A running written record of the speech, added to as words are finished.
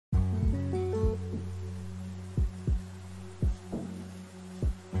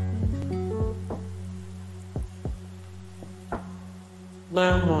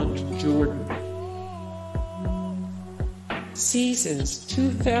LaMont Jordan. Seasons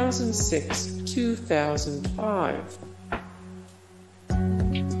 2006-2005.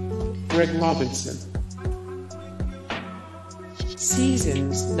 Greg Robinson.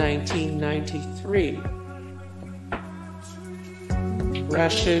 Seasons 1993.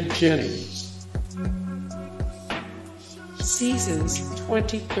 Rashad Jennings. Seasons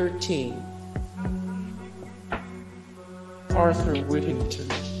 2013. Arthur Whittington.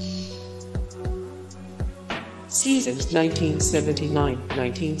 Seasons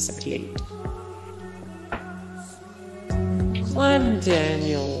 1979-1978. Clem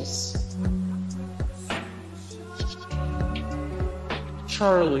Daniels.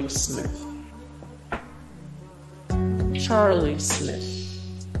 Charlie Smith.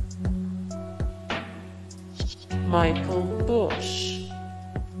 Michael Bush.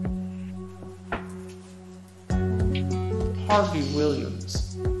 Harvey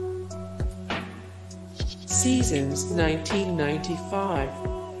Williams. Seasons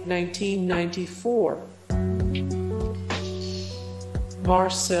 1995-1994.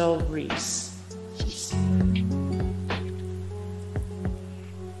 Marcel Reece.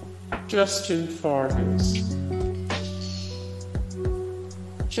 Justin Fargas.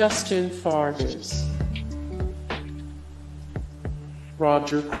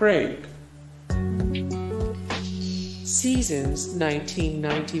 Roger Craig. Seasons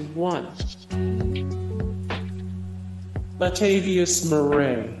 1991. Latavius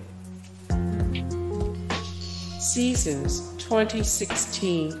Murray. Seasons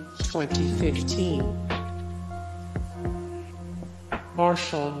 2016-2015.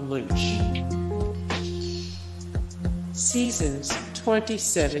 Marshawn Lynch. Seasons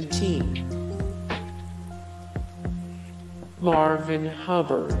 2017. Marvin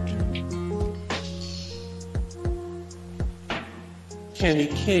Hubbard. Kenny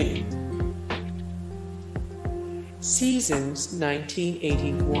King. Seasons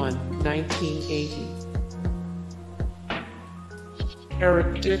 1981-1980.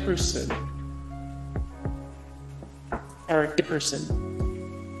 Eric Dickerson.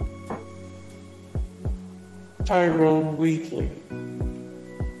 Tyrone Wheatley.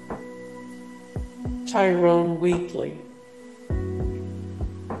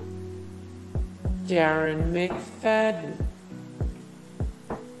 Darren McFadden.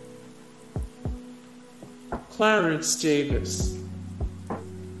 Clarence Davis.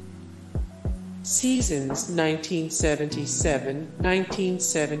 Seasons 1977,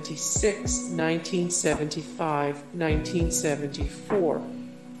 1976, 1975, 1974.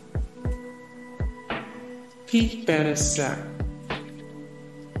 Pete Banaszak.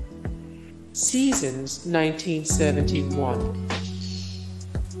 Seasons 1971.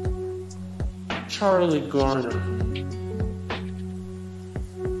 Charlie Garner.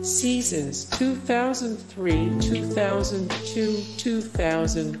 Seasons 2003, 2002,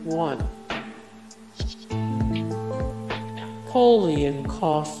 2001. Napoleon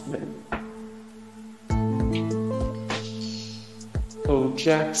Kaufman. O.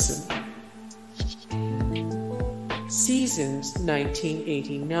 Jackson. Seasons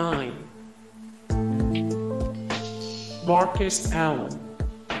 1989. Marcus Allen.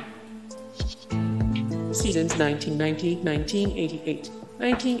 Seasons 1990, 1988,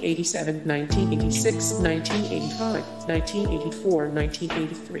 1987, 1986, 1985, 1984,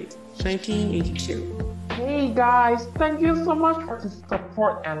 1983, 1982. Hey guys, thank you so much for the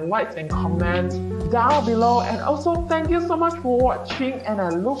support and likes and comments down below, and also thank you so much for watching, and I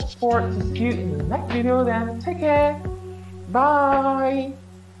look forward to see you in the next video. Then take care, bye.